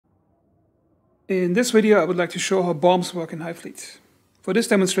In this video, I would like to show how bombs work in Highfleet. For this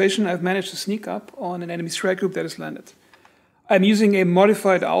demonstration, I've managed to sneak up on an enemy strike group that has landed. I'm using a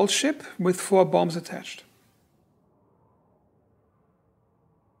modified owl ship with 4 bombs attached.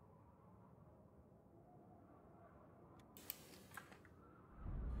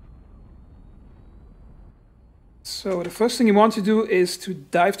 So the first thing you want to do is to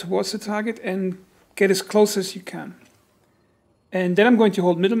dive towards the target and get as close as you can. And then I'm going to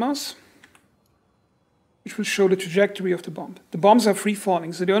hold middle mouse, which will show the trajectory of the bomb. The bombs are free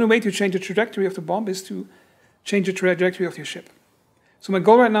falling, so the only way to change the trajectory of the bomb is to change the trajectory of your ship. So my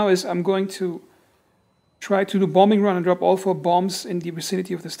goal right now is I'm going to try to do bombing run and drop all 4 bombs in the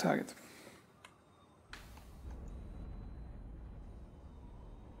vicinity of this target.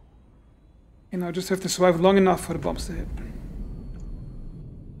 And I just have to survive long enough for the bombs to hit.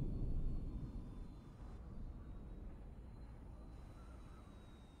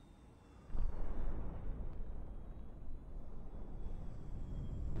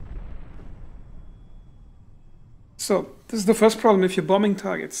 So this is the first problem if you're bombing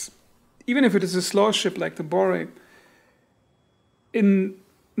targets. Even if it is a slower ship like the Bore, in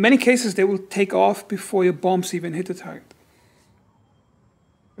many cases they will take off before your bombs even hit the target.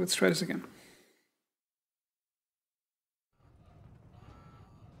 Let's try this again.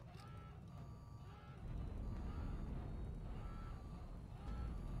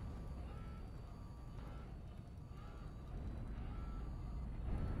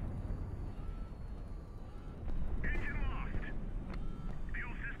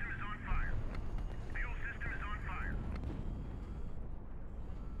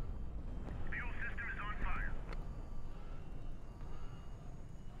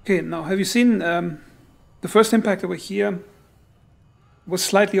 Okay, now have you seen the first impact over here was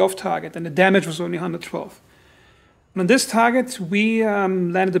slightly off target and the damage was only 112. And on this target, we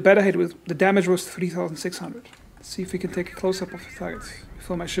landed a better hit with the damage was 3,600. Let's see if we can take a close-up of the target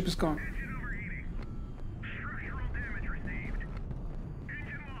before my ship is gone.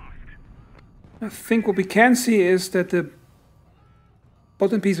 I think what we can see is that the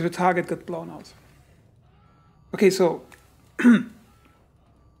bottom piece of the target got blown out. Okay, so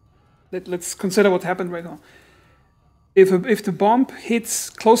let's consider what happened right now. If the bomb hits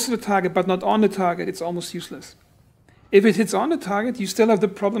close to the target but not on the target, it's almost useless. If it hits on the target, you still have the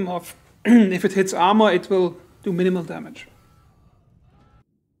problem of if it hits armor, it will do minimal damage.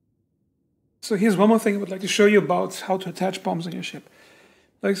 So here's one more thing I would like to show you about how to attach bombs on your ship.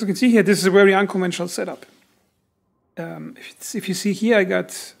 Like you can see here, this is a very unconventional setup. If you see here, I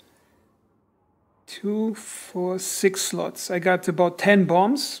got 2, 4, 6 slots. I got about 10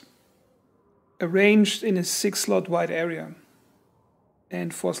 bombs arranged in a 6-slot wide area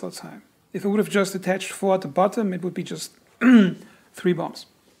and 4 slots high. If I would have just attached 4 at the bottom, it would be just 3 bombs.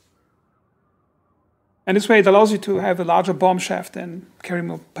 And this way it allows you to have a larger bomb shaft and carry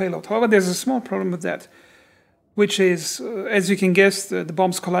more payload. However, there's a small problem with that, which is, as you can guess, the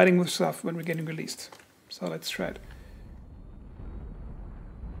bombs colliding with stuff when we're getting released. So let's try it.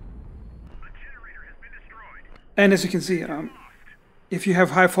 And as you can see, if you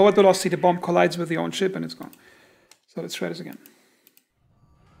have high forward velocity, the bomb collides with your own ship and it's gone. So let's try this again.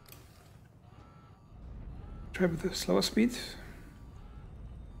 Try with the slower speed.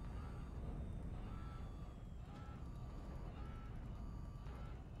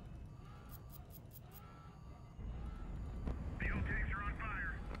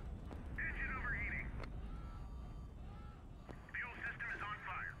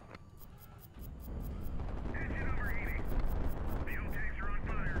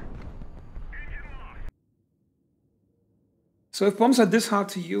 So if bombs are this hard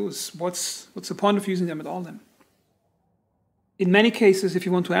to use, what's the point of using them at all then? In many cases, if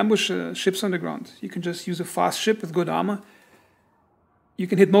you want to ambush ships on the ground, you can just use a fast ship with good armor. You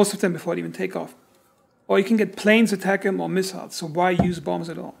can hit most of them before they even take off. Or you can get planes attack them or missiles, so why use bombs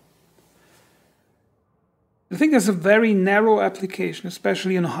at all? I think there's a very narrow application,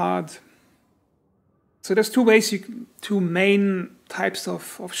 especially in hard. So there's two main types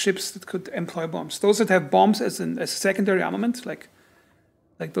of ships that could employ bombs. Those that have bombs as a secondary armament, like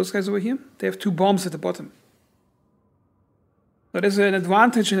those guys over here, they have 2 bombs at the bottom. But there's an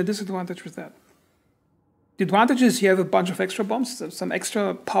advantage and a disadvantage with that. The advantage is you have a bunch of extra bombs, so some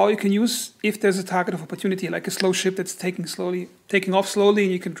extra power you can use if there's a target of opportunity, like a slow ship that's taking off slowly,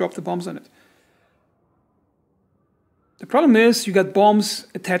 and you can drop the bombs on it. The problem is you got bombs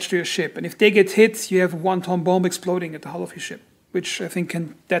attached to your ship, and if they get hit, you have a 1-ton bomb exploding at the hull of your ship, which I think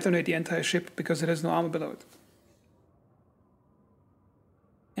can detonate the entire ship because it has no armor below it.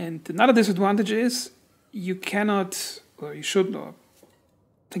 And another disadvantage is you cannot, or you should, or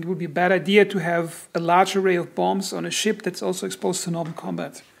think it would be a bad idea to have a large array of bombs on a ship that's also exposed to normal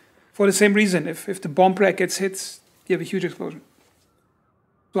combat. For the same reason, if the bomb rack gets hit, you have a huge explosion.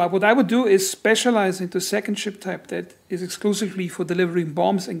 So what I would do is specialize into a second ship type that is exclusively for delivering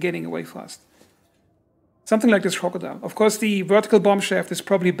bombs and getting away fast. Something like this Crocodile. Of course, the vertical bomb shaft is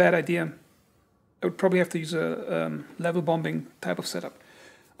probably a bad idea. I would probably have to use a level bombing type of setup,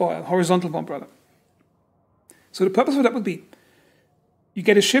 or a horizontal bomb rather. So the purpose of that would be, you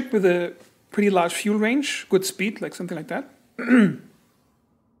get a ship with a pretty large fuel range, good speed, like something like that.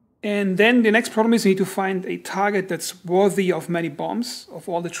 And then the next problem is you need to find a target that's worthy of many bombs, of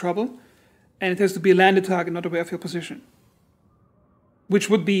all the trouble, and it has to be a landed target, not a airfield position. Which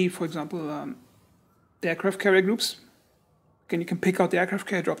would be, for example, the aircraft carrier groups. You can pick out the aircraft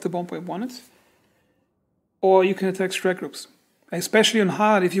carrier, drop the bomb where you want it. Or you can attack strike groups. Especially on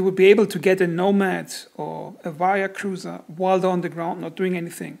hard, if you would be able to get a Nomad or a Varia cruiser while they're on the ground, not doing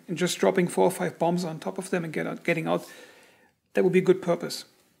anything, and just dropping 4 or 5 bombs on top of them and getting out, that would be a good purpose.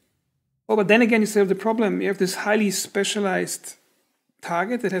 Oh, but then again, you still have the problem. You have this highly specialized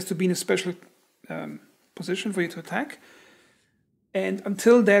target that has to be in a special position for you to attack. And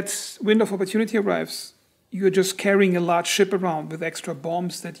until that window of opportunity arrives, you're just carrying a large ship around with extra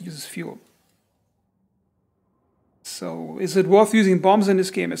bombs that uses fuel. So is it worth using bombs in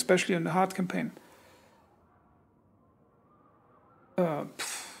this game, especially on the hard campaign? I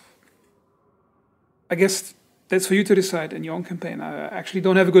guess that's for you to decide in your own campaign. I actually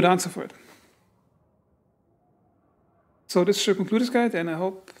don't have a good answer for it. So this should conclude this guide, and I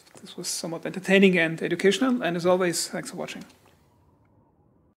hope this was somewhat entertaining and educational. And as always, thanks for watching.